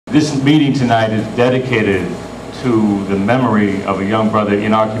This meeting tonight is dedicated to the memory of a young brother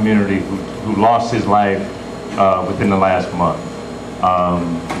in our community who lost his life within the last month.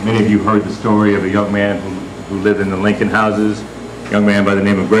 Many of you heard the story of a young man who lived in the Lincoln houses, a young man by the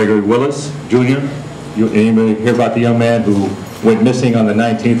name of Gregory Willis, Jr. Anybody hear about the young man who went missing on the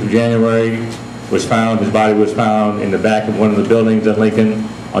 19th of January, his body was found in the back of one of the buildings at Lincoln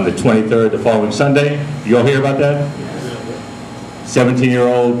on the 23rd, the following Sunday? You all hear about that?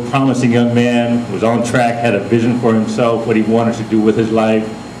 17-year-old, promising young man, was on track, had a vision for himself, what he wanted to do with his life,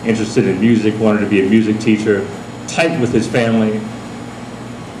 interested in music, wanted to be a music teacher, tight with his family.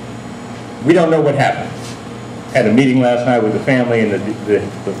 We don't know what happened. Had a meeting last night with the family and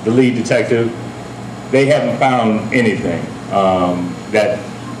the lead detective. They haven't found anything that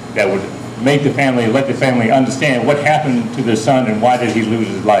would make the family, let the family understand what happened to their son and why did he lose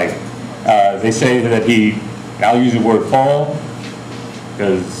his life. They say that I'll use the word fall,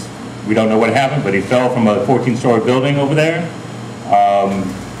 because we don't know what happened, but he fell from a 14-story building over there.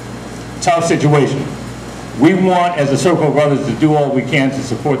 Tough situation. We want, as the Circle of Brothers, to do all we can to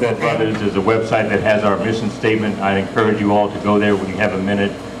support that. Brothers, there's a website that has our mission statement. I encourage you all to go there when you have a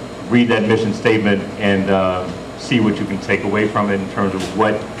minute, read that mission statement, and see what you can take away from it in terms of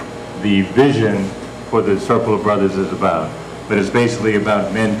what the vision for the Circle of Brothers is about. But it's basically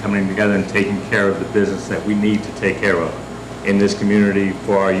about men coming together and taking care of the business that we need to take care of in this community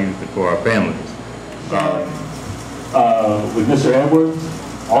for our youth and for our families. With Mr. Edwards,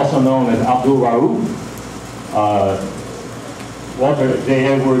 also known as Abdul Raouf, Walter J.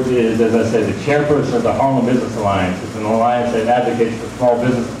 Edwards is, as I said, the chairperson of the Harlem Business Alliance. It's an alliance that advocates for small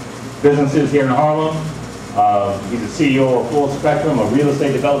businesses here in Harlem. He's the CEO of Full Spectrum, a real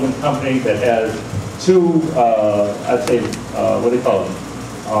estate development company that has two, I'd say, what do they call them?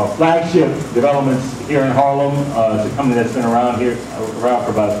 Flagship developments here in Harlem. It's a company that's been around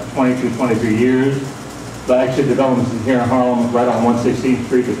for about 22, 23 years. Flagship developments here in Harlem, right on 116th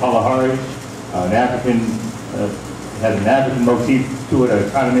Street to Kalahari. Has an African motif to it, a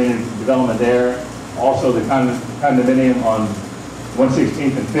condominium development there. Also the condominium on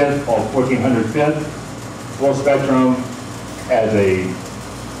 116th and 5th called 1400 5th. Full Spectrum has a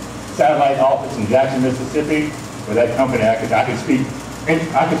satellite office in Jackson, Mississippi, where that company, I could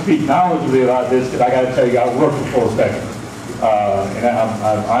speak knowledgeably about this because I got to tell you, I work for Full Spectrum. And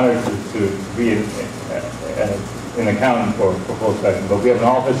I'm honored to be an accountant for Full Spectrum. But we have an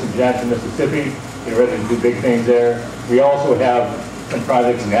office in Jackson, Mississippi. We're ready to do big things there. We also have some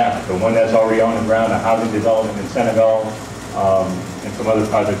projects in Africa, one that's already on the ground, a housing development in Senegal, and some other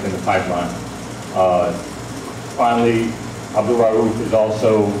projects in the pipeline. Finally, Abdul Raouf is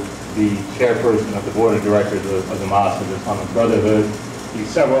also the chairperson of the board of directors of the Mosque of the Islamic Brotherhood. He's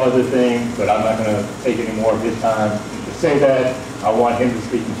several other things, but I'm not going to take any more of his time. To say that, I want him to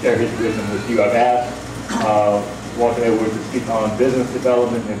speak and share his vision with you. I've asked Walter Edwards to speak on business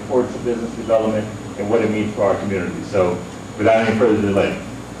development, the importance of business development, and what it means for our community. So, without any further delay,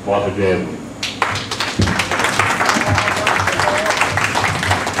 Walter J. Edwards.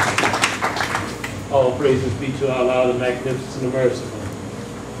 All praises be to Allah, the Magnificent and Merciful.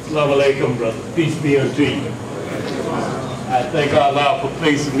 Assalamu alaikum, brother. Peace be unto you. I thank Allah for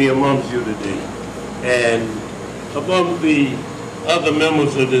placing me amongst you today. And among the other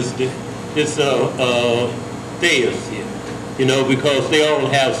members of this dais here, you know, because they all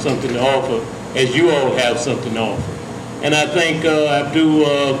have something to offer, as you all have something to offer. And I thank Abdul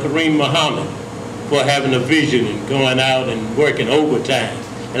Kareem Muhammad for having a vision and going out and working overtime.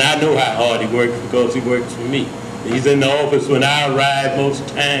 And I know how hard he works because he works for me. He's in the office when I arrive most of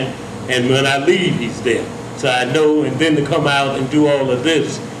the time, and when I leave, he's there. So I know, and then to come out and do all of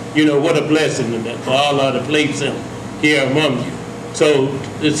this, you know, what a blessing for Allah to place him here among you. So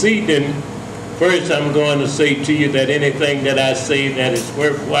this evening, first I'm going to say to you that anything that I say that is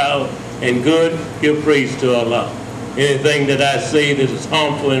worthwhile and good, give praise to Allah. Anything that I say that is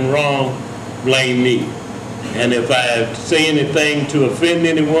harmful and wrong, blame me. And if I say anything to offend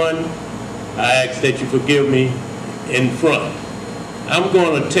anyone, I ask that you forgive me in front. I'm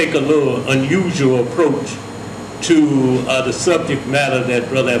going to take a little unusual approach to the subject matter that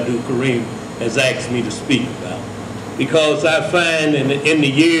Brother Abdul Kareem has asked me to speak about. Because I find in the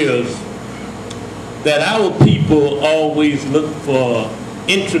years that our people always look for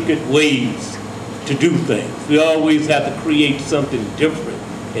intricate ways to do things. We always have to create something different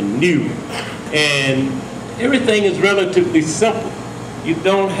and new. And everything is relatively simple. You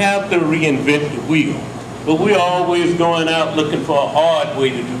don't have to reinvent the wheel. But we're always going out looking for a hard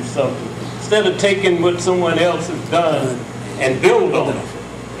way to do something, instead of taking what someone else has done and build on it.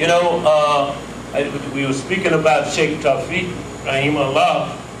 You know, we were speaking about Sheikh Tawfiq,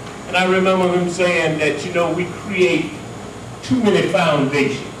 rahimahullah, And I remember him saying that, you know, we create too many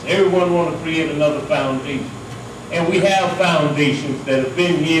foundations. Everyone want to create another foundation. And we have foundations that have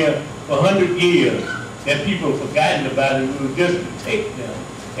been here for 100 years that people have forgotten about, and we would just take them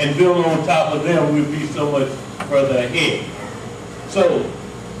and build on top of them, we'd be so much further ahead. So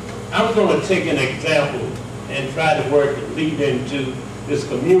I'm going to take an example and try to work and lead into this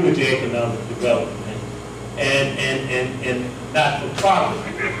community economic development and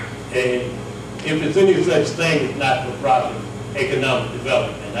not-for-profit. And if there's any such thing as not-for-profit economic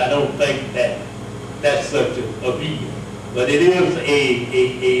development, I don't think that that's such a vehicle. But it is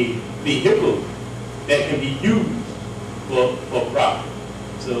a vehicle that can be used for profit.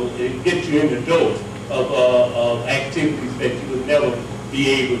 So it gets you in the door of activities that you would never be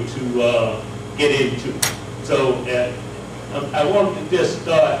able to get into. So I want to just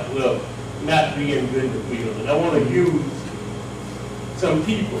start with not reinventing the wheel. And I want to use some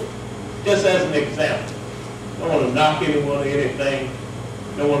people just as an example. I don't want to knock anyone or anything.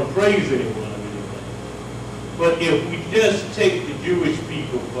 I don't want to praise anyone or anything. But if we just take the Jewish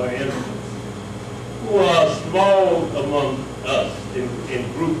people, for instance, who are small among us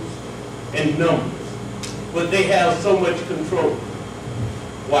in groups and numbers, but they have so much control.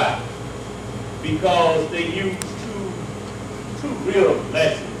 Why? Because they use two real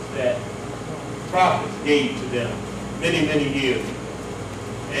lessons that prophets gave to them many, many years ago.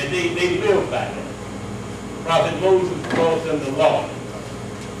 And they live by that. Prophet Moses brought them the law.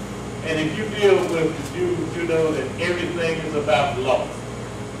 And if you deal with the Jews, you know that everything is about law.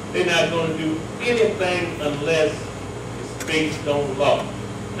 They're not going to do anything unless it's based on law.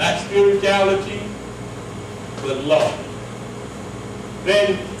 Not spirituality, but law.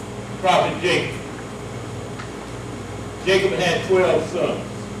 Then Prophet Jacob. Jacob had 12 sons.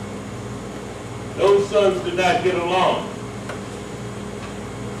 Those sons did not get along.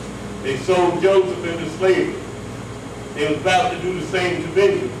 They sold Joseph into slavery. They was about to do the same to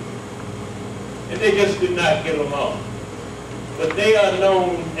Benjamin. And they just did not get along. But they are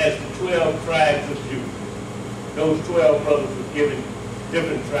known as the 12 tribes of Judah. Those 12 brothers were given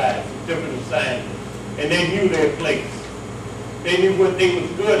different tribes, different assignments. And they knew their place. They knew what they was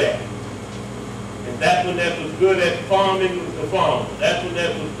good at. And that one that was good at farming was the farmer. That one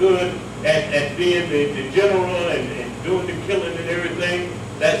that was good at being the general and doing the killing and everything,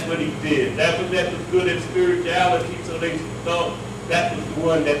 that's what he did. That one that was good at spirituality, so they thought that was the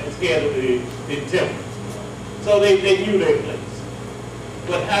one that was scared of the temple. So they knew their place.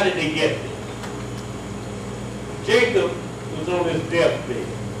 But how did they get there? Jacob was on his deathbed.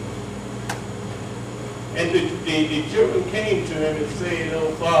 And the children came to him and said,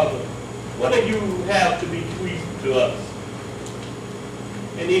 "Oh, Father, what do you have to bequeath to us?"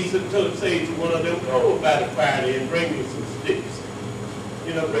 And he said to one of them, "Go by the fire and bring me some sticks.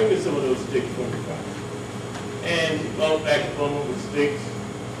 You know, bring me some of those sticks from the fire." And he brought back a bundle of sticks.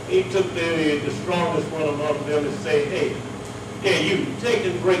 He took the strongest one among them and said, "Hey, yeah, you take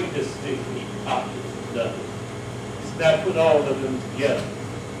and break this stick." And he popped it. Nothing. He said, "Now put all of them together.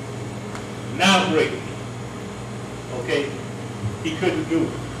 Now break it." Okay? He couldn't do it.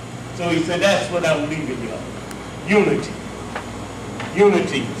 So he said, "That's what I'm leaving you on. Unity.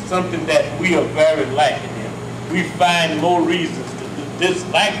 Unity, something that we are very lacking in. We find more reasons to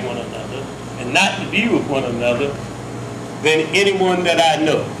dislike one another and not to be with one another than anyone that I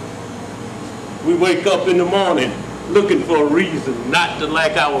know. We wake up in the morning looking for a reason not to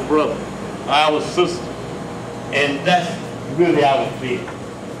like our brother, our sister, and that's really our fear.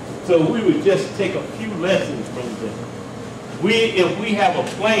 So we would just take a few lessons from them. If we have a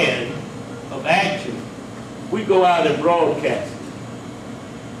plan of action, we go out and broadcast.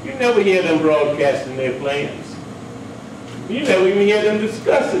 You never hear them broadcasting their plans. You never even hear them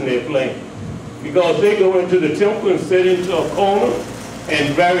discussing their plans. Because they go into the temple and sit into a corner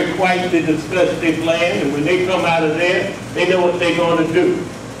and very quietly discuss their plan, and when they come out of there, they know what they're going to do.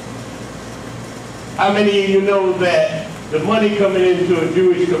 How many of you know that the money coming into a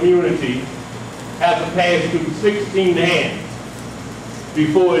Jewish community has to pass through 16 hands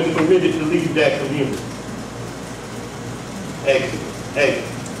before it's permitted to leave that community? Excellent.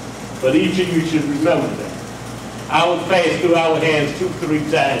 But each of you should remember that. Ours pass through our hands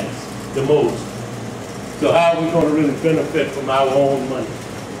 2-3 times the most. So how are we going to really benefit from our own money?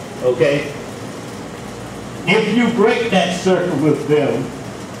 Okay? If you break that circle with them,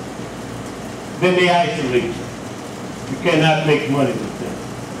 then they isolate you. You cannot make money with them.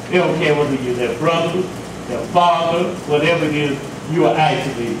 They don't care whether you're their brother, their father, whatever it is, you are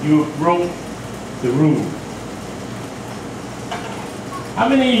isolated. You have broke the rules. How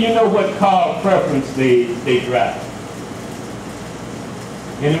many of you know what car preference they drive?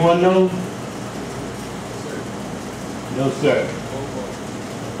 Anyone know? No, sir.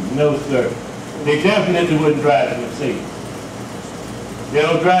 No, sir. They definitely wouldn't drive a Mercedes. They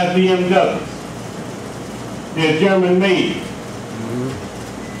don't drive BMWs. They're German made.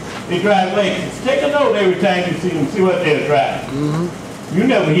 They drive Lexus. Take a note every time you see them, see what they're driving. You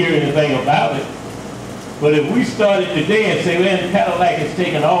never hear anything about it. But if we started today and say, well, Cadillac has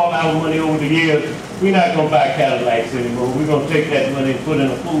taken all our money over the years, we're not going to buy Cadillacs anymore. We're going to take that money and put in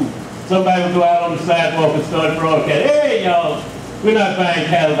a food. Somebody will go out on the sidewalk and start broadcasting, hey, y'all, we're not buying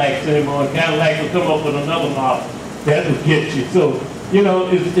Cadillacs anymore. And Cadillac will come up with another model that will get you. So, you know,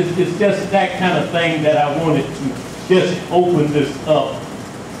 it's just that kind of thing that I wanted to just open this up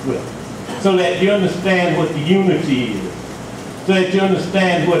with. So that you understand what the unity is. So that you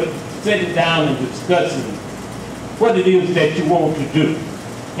understand what sitting down and discussing what it is that you want to do.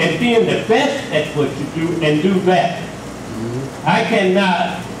 And being the best at what you do and do that. I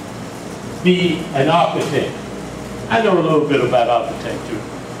cannot be an architect. I know a little bit about architecture,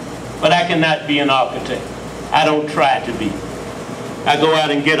 but I cannot be an architect. I don't try to be. I go out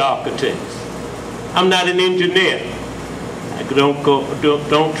and get architects. I'm not an engineer. I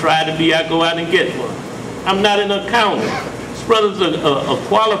don't try to be, I go out and get one. I'm not an accountant. This brother's a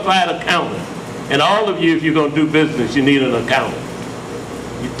qualified accountant. And all of you, if you're going to do business, you need an accountant.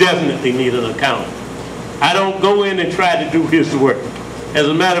 You definitely need an accountant. I don't go in and try to do his work. As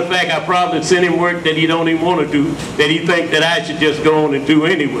a matter of fact, I probably send him work that he don't even want to do, that he think that I should just go on and do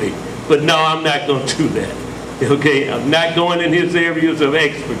anyway. But no, I'm not going to do that. Okay, I'm not going in his areas of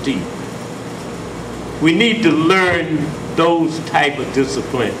expertise. We need to learn those type of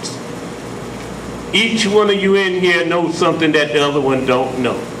disciplines. Each one of you in here knows something that the other one don't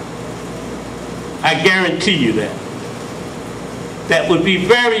know. I guarantee you that. That would be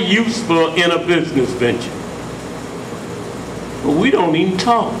very useful in a business venture. But we don't even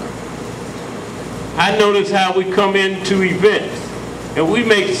talk. I notice how we come into events and we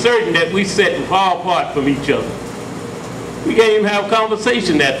make certain that we sit far apart from each other. We can't even have a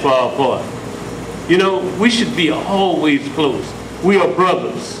conversation that far apart. You know, we should be always close. We are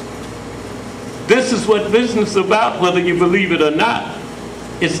brothers. This is what business is about, whether you believe it or not.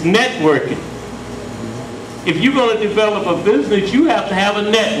 It's networking. If you're going to develop a business, you have to have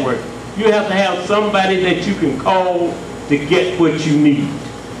a network. You have to have somebody that you can call to get what you need.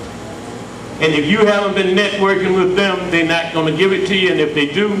 And if you haven't been networking with them, they're not going to give it to you. And if they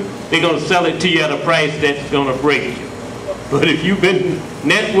do, they're going to sell it to you at a price that's going to break you. But if you've been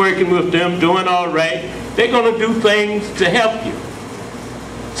networking with them, doing all right, they're going to do things to help you.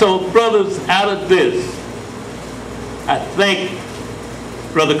 So, brothers, out of this, I thank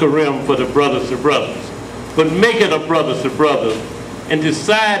Brother Karim for the brothers to brothers. But make it a brothers to brothers and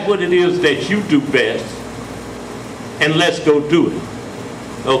decide what it is that you do best and let's go do it.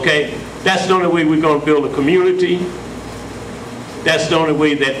 Okay? That's the only way we're going to build a community. That's the only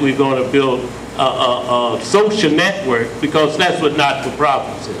way that we're going to build a social network, because that's what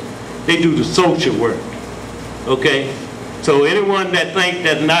not-for-profits is. They do the social work. Okay? So anyone that thinks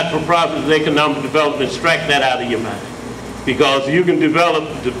that not-for-profit is economic development, strike that out of your mind. Because you can develop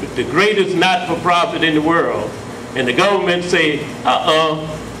the greatest not-for-profit in the world, and the government say,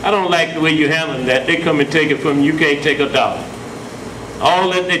 I don't like the way you're handling that. They come and take it from you, can't take a dollar.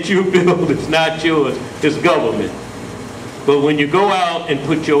 All that you build is not yours, it's government. But when you go out and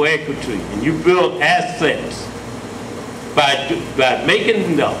put your equity and you build assets by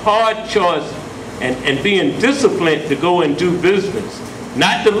making the hard choice and being disciplined to go and do business,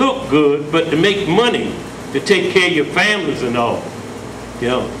 not to look good, but to make money, to take care of your families and all. You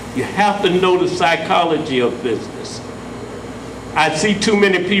know, you have to know the psychology of business. I see too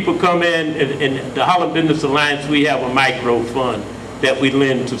many people come in the Holland Business Alliance, we have a micro fund that we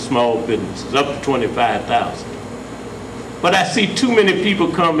lend to small businesses, up to $25,000. But I see too many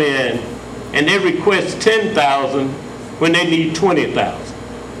people come in and they request $10,000 when they need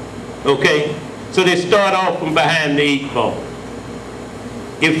 $20,000. Okay? So they start off from behind the 8 ball.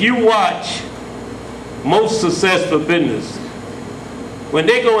 If you watch most successful business, when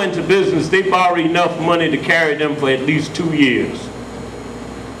they go into business, they borrow enough money to carry them for at least 2 years.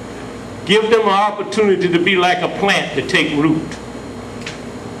 Give them an opportunity to be like a plant to take root.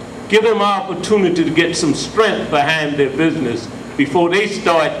 Give them an opportunity to get some strength behind their business before they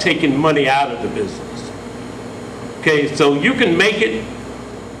start taking money out of the business. Okay, so you can make it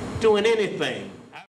doing anything.